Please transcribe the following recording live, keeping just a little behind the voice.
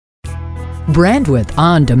Brandwidth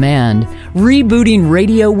On Demand, rebooting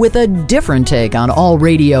radio with a different take on all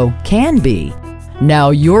radio can be. Now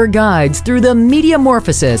your guides through the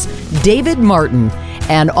Mediamorphosis, David Martin,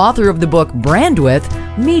 and author of the book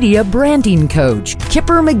Brandwidth, media branding coach,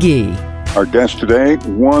 Kipper McGee. Our guest today,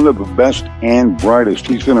 one of the best and brightest.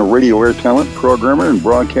 He's been a radio air talent programmer and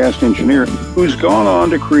broadcast engineer who's gone on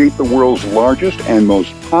to create the world's largest and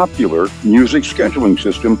most popular music scheduling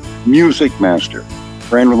system, Music Master.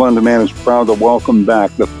 Brandwidth On Demand is proud to welcome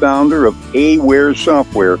back the founder of Aware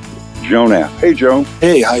Software, Joe Knapp. Hey, Joe.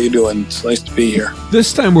 Hey, how you doing? It's nice to be here.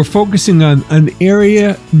 This time we're focusing on an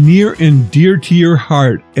area near and dear to your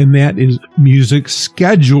heart, and that is music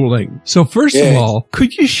scheduling. So first of all,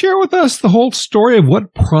 could you share with us the whole story of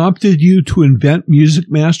what prompted you to invent Music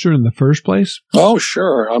Master in the first place? Oh,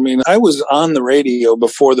 sure. I mean, I was on the radio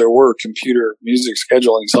before there were computer music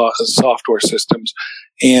scheduling software systems.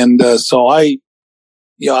 And so I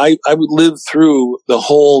would live through the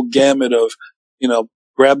whole gamut of,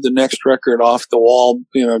 grab the next record off the wall,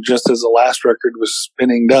 just as the last record was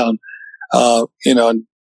spinning down,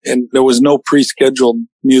 and there was no pre-scheduled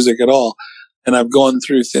music at all. And I've gone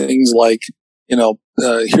through things like,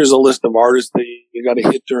 here's a list of artists that you got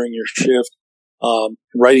to hit during your shift,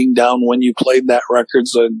 writing down when you played that record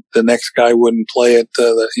so the next guy wouldn't play it,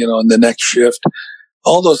 in the next shift.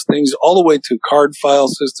 All those things, all the way to card file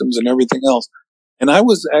systems and everything else. And I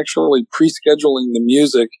was actually pre-scheduling the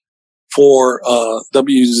music for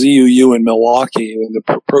WZUU in Milwaukee.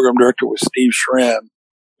 The program director was Steve Schramm,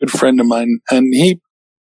 good friend of mine. And he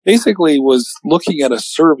basically was looking at a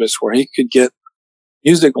service where he could get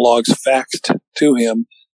music logs faxed to him.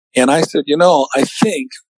 And I said, I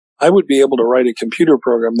think I would be able to write a computer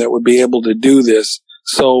program that would be able to do this.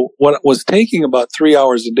 So what was taking about 3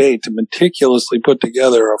 hours a day to meticulously put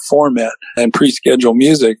together a format and pre-schedule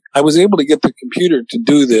music, I was able to get the computer to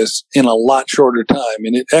do this in a lot shorter time.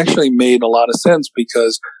 And it actually made a lot of sense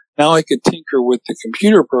because now I could tinker with the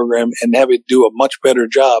computer program and have it do a much better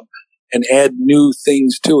job and add new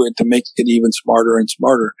things to it to make it even smarter and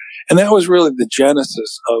smarter. And that was really the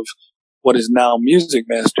genesis of what is now Music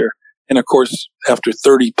Master. And of course, after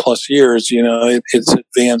 30 plus years, it's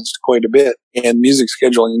advanced quite a bit. And music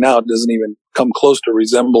scheduling now doesn't even come close to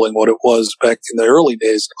resembling what it was back in the early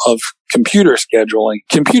days of computer scheduling.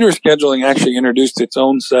 Computer scheduling actually introduced its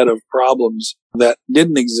own set of problems that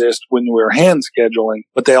didn't exist when we were hand scheduling,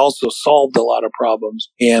 but they also solved a lot of problems.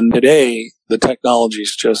 And today, the technology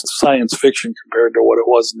is just science fiction compared to what it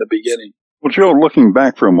was in the beginning. Well, Joe, looking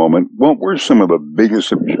back for a moment, what were some of the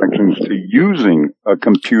biggest objections to using a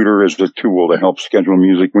computer as a tool to help schedule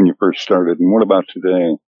music when you first started? And what about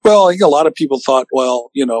today? Well, I think a lot of people thought,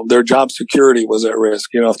 their job security was at risk.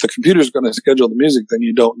 If the computer's going to schedule the music, then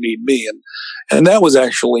you don't need me. And that was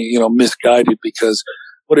actually, misguided because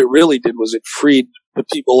what it really did was it freed the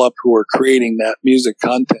people up who were creating that music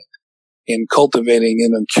content and cultivating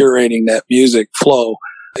and curating that music flow.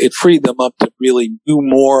 It freed them up to really do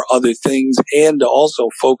more other things and to also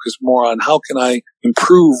focus more on how can I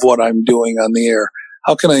improve what I'm doing on the air?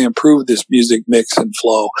 How can I improve this music mix and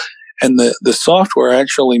flow? And the software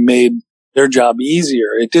actually made their job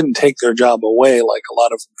easier. It didn't take their job away like a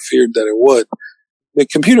lot of them feared that it would. The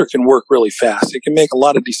computer can work really fast. It can make a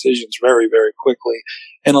lot of decisions very, very quickly.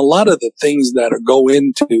 And a lot of the things that go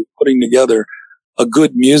into putting together a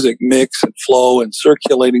good music mix and flow and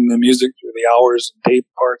circulating the music through the hours and tape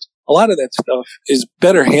parts. A lot of that stuff is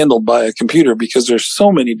better handled by a computer because there's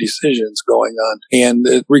so many decisions going on and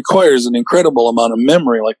it requires an incredible amount of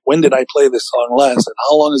memory. Like when did I play this song last and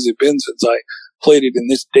how long has it been since I played it in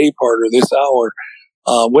this day part or this hour?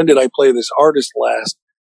 When did I play this artist last?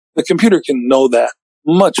 The computer can know that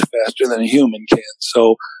much faster than a human can.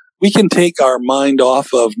 So we can take our mind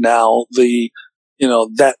off of now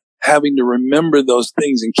that having to remember those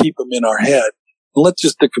things and keep them in our head. And let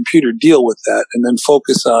just the computer deal with that and then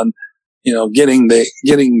focus on, getting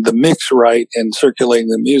the mix right and circulating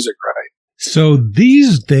the music right. So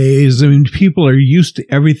these days, people are used to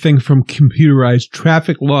everything from computerized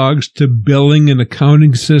traffic logs to billing and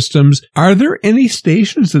accounting systems. Are there any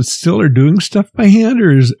stations that still are doing stuff by hand,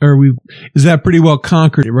 or is that pretty well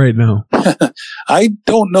conquered right now? I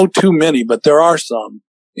don't know too many, but there are some.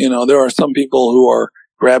 There are some people who are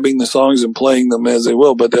grabbing the songs and playing them as they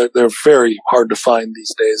will, but they're very hard to find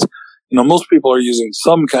these days. Most people are using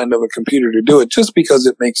some kind of a computer to do it just because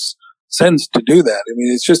it makes sense to do that.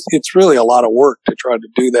 It's really a lot of work to try to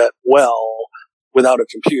do that well without a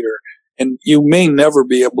computer. And you may never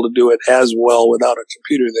be able to do it as well without a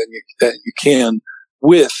computer than you can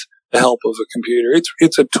with the help of a computer.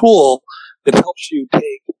 It's a tool that helps you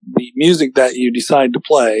take the music that you decide to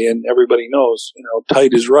play, and everybody knows,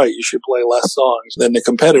 tight is right. You should play less songs than the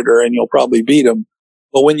competitor and you'll probably beat them.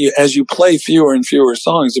 But as you play fewer and fewer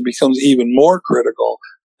songs, it becomes even more critical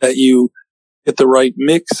that you get the right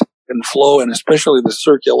mix and flow, and especially the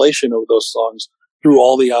circulation of those songs through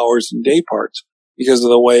all the hours and day parts, because of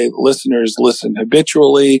the way listeners listen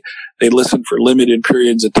habitually. They listen for limited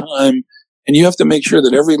periods of time. And you have to make sure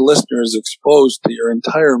that every listener is exposed to your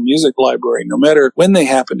entire music library, no matter when they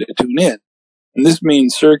happen to tune in. And this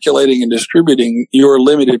means circulating and distributing your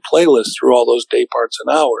limited playlist through all those day parts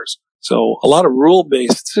and hours. So a lot of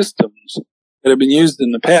rule-based systems that have been used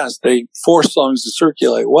in the past, they force songs to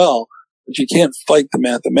circulate well, but you can't fight the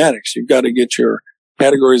mathematics. You've got to get your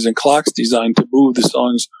categories and clocks designed to move the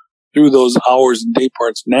songs through those hours and day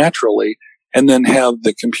parts naturally, and then have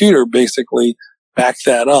the computer basically back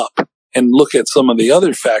that up and look at some of the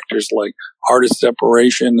other factors like artist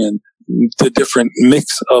separation and the different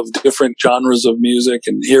mix of different genres of music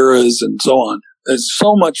and eras and so on. There's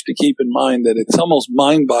so much to keep in mind that it's almost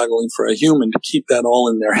mind-boggling for a human to keep that all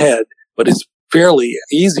in their head, but it's fairly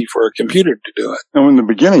easy for a computer to do it. Now, in the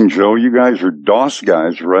beginning, Joe, you guys are DOS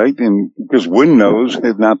guys, right? And because Windows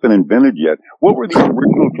had not been invented yet, what were the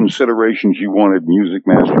original considerations you wanted Music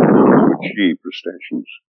Master to achieve for stations?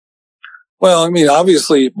 Well,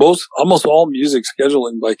 obviously, almost all music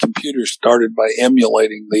scheduling by computer started by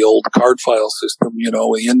emulating the old card file system,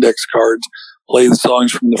 with index cards, play the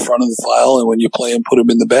songs from the front of the file, and when you play them, put them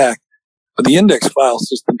in the back. But the index file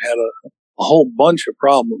system had a whole bunch of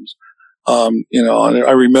problems. And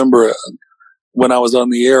I remember when I was on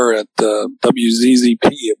the air at WZZP,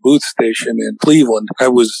 a booth station in Cleveland, I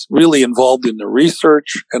was really involved in the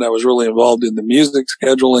research, and I was really involved in the music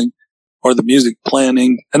scheduling or the music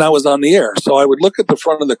planning, and I was on the air. So I would look at the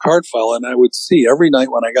front of the card file, and I would see every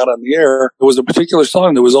night when I got on the air, there was a particular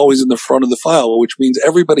song that was always in the front of the file, which means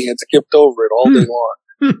everybody had skipped over it all day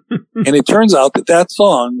long. And it turns out that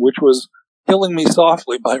song, which was Killing Me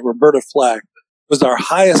Softly by Roberta Flack, was our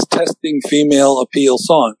highest testing female appeal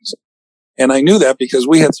songs. And I knew that because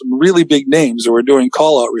we had some really big names that were doing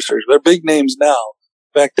call-out research. They're big names now.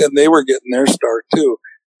 Back then, they were getting their start, too.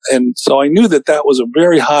 And so I knew that was a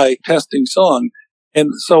very high testing song. And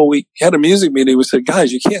so we had a music meeting. We said,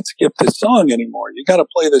 guys, you can't skip this song anymore. You got to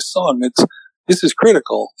play this song. This is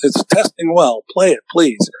critical. It's testing well. Play it,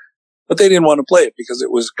 please. But they didn't want to play it because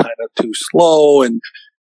it was kind of too slow. And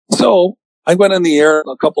so I went on the air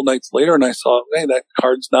a couple nights later and I saw, hey, that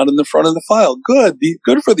card's not in the front of the file.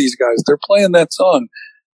 Good for these guys. They're playing that song.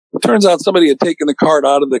 It turns out somebody had taken the card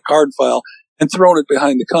out of the card file and thrown it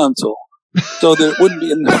behind the console so that it wouldn't be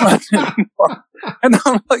in the front anymore. And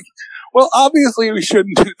I'm like, well, obviously we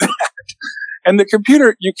shouldn't do that. And the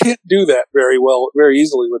computer, you can't do that very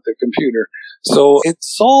easily with the computer. So it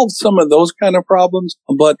solved some of those kind of problems,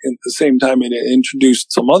 but at the same time, it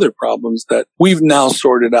introduced some other problems that we've now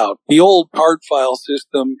sorted out. The old card file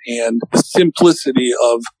system and the simplicity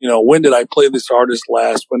of, when did I play this artist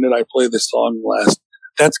last? When did I play this song last?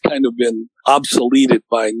 That's kind of been obsoleted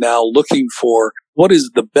by now looking for what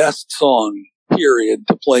is the best song, period,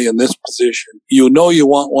 to play in this position. You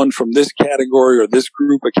want one from this category or this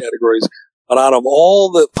group of categories. But out of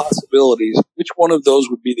all the possibilities, which one of those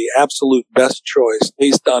would be the absolute best choice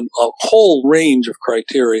based on a whole range of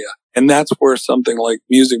criteria? And that's where something like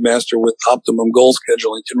Music Master with optimum goal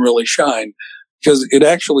scheduling can really shine, because it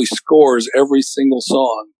actually scores every single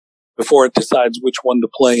song before it decides which one to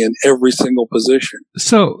play in every single position.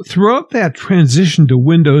 So throughout that transition to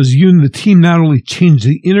Windows, you and the team not only changed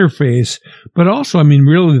the interface, but also,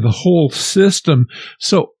 really the whole system.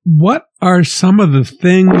 So what are some of the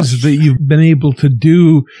things that you've been able to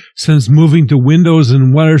do since moving to Windows,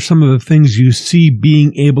 and what are some of the things you see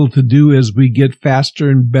being able to do as we get faster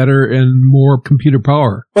and better and more computer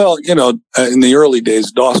power? Well, in the early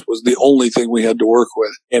days, DOS was the only thing we had to work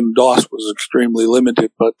with, and DOS was extremely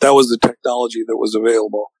limited, but that was the technology that was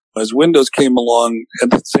available. As Windows came along, at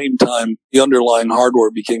the same time, the underlying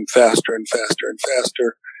hardware became faster and faster and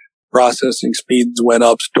faster. Processing speeds went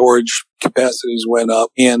up, storage capacities went up,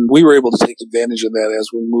 and we were able to take advantage of that as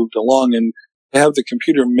we moved along and have the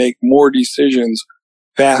computer make more decisions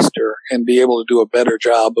faster and be able to do a better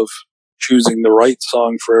job of choosing the right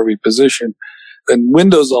song for every position. And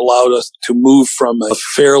Windows allowed us to move from a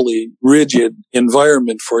fairly rigid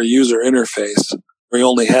environment for a user interface. We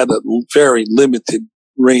only had a very limited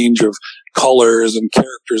range of colors and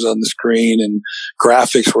characters on the screen, and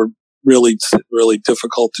graphics were really, really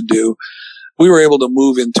difficult to do. We were able to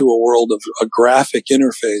move into a world of a graphic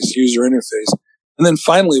interface, user interface. And then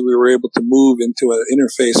finally, we were able to move into an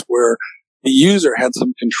interface where the user had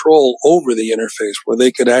some control over the interface, where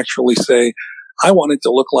they could actually say, I want it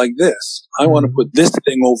to look like this. I want to put this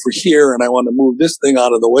thing over here, and I want to move this thing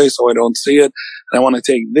out of the way so I don't see it. And I want to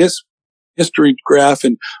take this history graph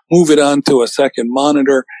and move it onto a second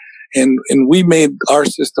monitor. And we made our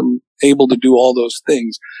system able to do all those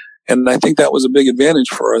things. And I think that was a big advantage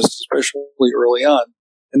for us, especially early on.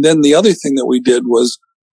 And then the other thing that we did was,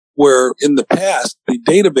 where in the past the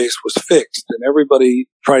database was fixed and everybody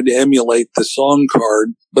tried to emulate the song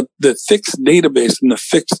card, but the fixed database and the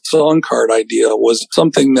fixed song card idea was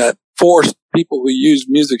something that forced people who use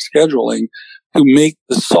music scheduling to make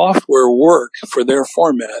the software work for their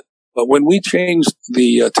format. But when we changed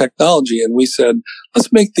the technology and we said,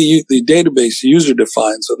 let's make the database user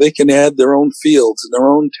defined so they can add their own fields and their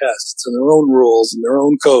own tests and their own rules and their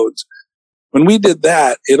own codes. When we did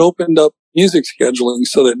that, it opened up music scheduling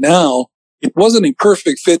so that now it wasn't a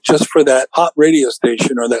perfect fit just for that hot radio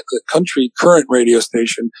station or that the country current radio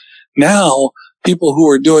station. Now people who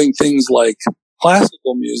are doing things like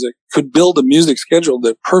classical music could build a music schedule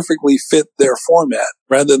that perfectly fit their format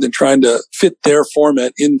rather than trying to fit their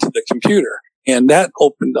format into the computer. And that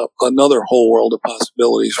opened up another whole world of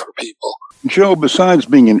possibilities for people. Joe, besides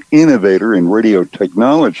being an innovator in radio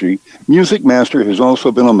technology, Music Master has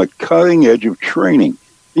also been on the cutting edge of training.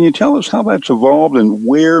 Can you tell us how that's evolved and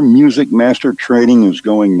where Music Master training is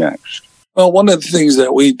going next? Well, one of the things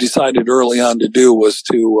that we decided early on to do was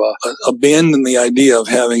to abandon the idea of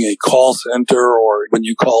having a call center, or when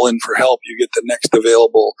you call in for help, you get the next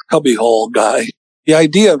available cubbyhole guy. The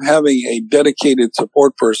idea of having a dedicated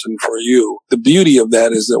support person for you, the beauty of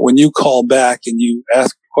that is that when you call back and you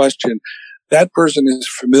ask a question, that person is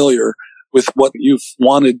familiar with what you've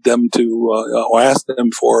wanted them to or asked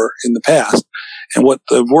them for in the past and what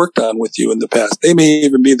they've worked on with you in the past. They may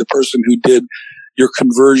even be the person who did your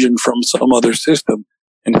conversion from some other system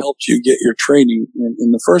and helped you get your training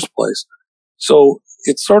in the first place. So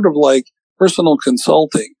it's sort of like personal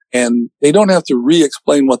consulting, and they don't have to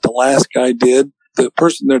re-explain what the last guy did. The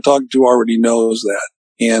person they're talking to already knows that.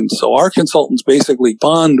 And so our consultants basically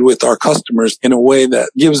bond with our customers in a way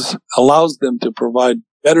that allows them to provide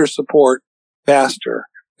better support faster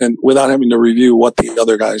and without having to review what the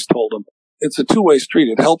other guys told them. It's a two-way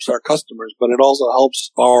street. It helps our customers, but it also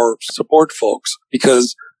helps our support folks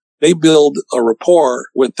because they build a rapport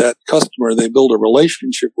with that customer. They build a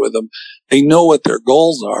relationship with them. They know what their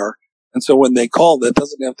goals are. And so when they call, that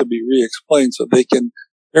doesn't have to be re-explained, so they can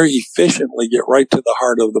very efficiently get right to the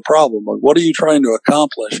heart of the problem. Like, what are you trying to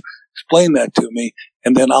accomplish? Explain that to me,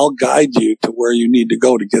 and then I'll guide you to where you need to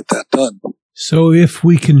go to get that done. So if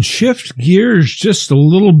we can shift gears just a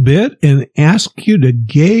little bit and ask you to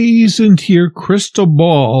gaze into your crystal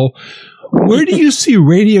ball, where do you see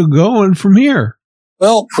radio going from here?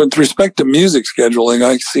 Well, with respect to music scheduling,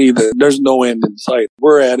 I see that there's no end in sight.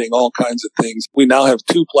 We're adding all kinds of things. We now have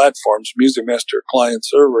 2 platforms. Music Master Client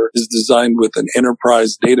Server is designed with an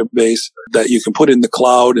enterprise database that you can put in the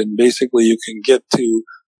cloud, and basically you can get to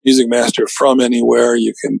Music Master from anywhere.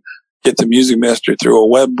 You can get to Music Master through a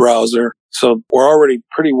web browser. So we're already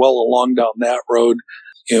pretty well along down that road.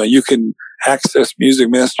 You know, you can access Music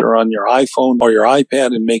Master on your iPhone or your iPad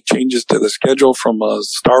and make changes to the schedule from a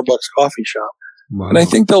Starbucks coffee shop. Wow. And I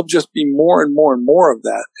think there'll just be more and more and more of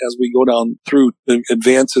that as we go down through the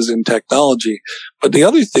advances in technology. But the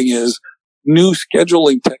other thing is new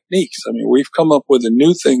scheduling techniques. I mean, we've come up with a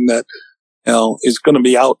new thing that is going to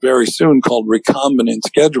be out very soon called recombinant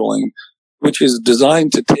scheduling, which is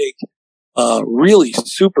designed to take really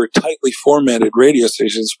super tightly formatted radio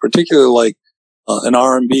stations, particularly like an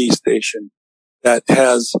R&B station that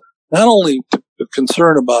has not only the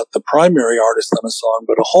concern about the primary artist on a song,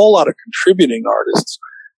 but a whole lot of contributing artists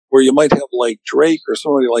where you might have like Drake or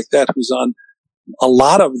somebody like that who's on a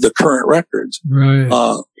lot of the current records, right?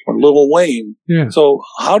 Or Lil Wayne. Yeah. So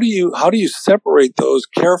how do you separate those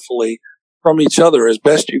carefully from each other as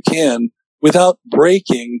best you can without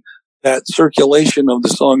breaking that circulation of the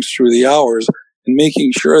songs through the hours and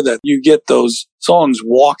making sure that you get those songs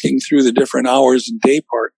walking through the different hours and day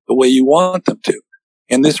part the way you want them to?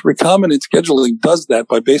 And this recombinant scheduling does that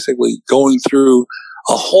by basically going through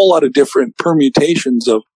a whole lot of different permutations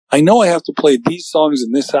of, I know I have to play these songs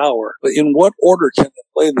in this hour, but in what order can I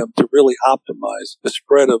play them to really optimize the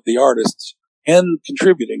spread of the artists and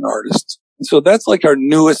contributing artists? And so that's like our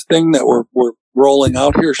newest thing that we're rolling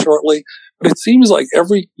out here shortly. But it seems like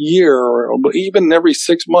every year or even every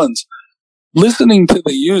 6 months, listening to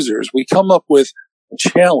the users, we come up with a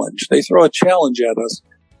challenge. They throw a challenge at us.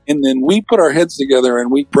 And then we put our heads together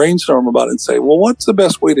and we brainstorm about it and say, well, what's the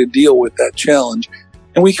best way to deal with that challenge?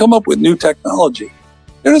 And we come up with new technology.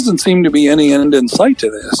 There doesn't seem to be any end in sight to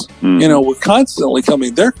this. You know, we're constantly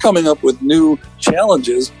they're coming up with new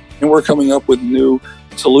challenges and we're coming up with new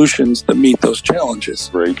solutions that meet those challenges.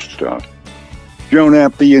 Great stuff. Joe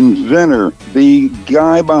Knapp, the inventor, the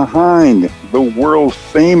guy behind the world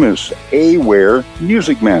famous Aware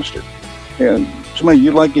Music Master. And somebody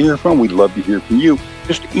you'd like to hear from, we'd love to hear from you.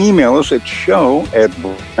 Just email us at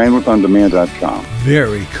show@bandwidthondemand.com.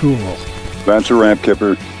 Very cool. That's a wrap,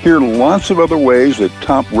 Kipper. Hear lots of other ways that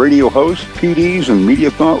top radio hosts, PDs, and media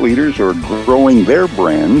thought leaders are growing their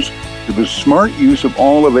brands through the smart use of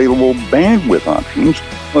all available bandwidth options,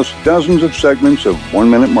 plus dozens of segments of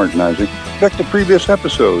 1-minute Martinizing. Check the previous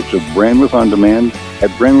episodes of Bandwidth On Demand at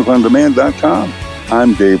bandwidthondemand.com.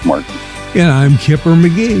 I'm Dave Martin. And I'm Kipper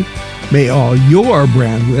McGee. May all your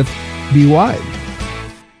bandwidth be wide.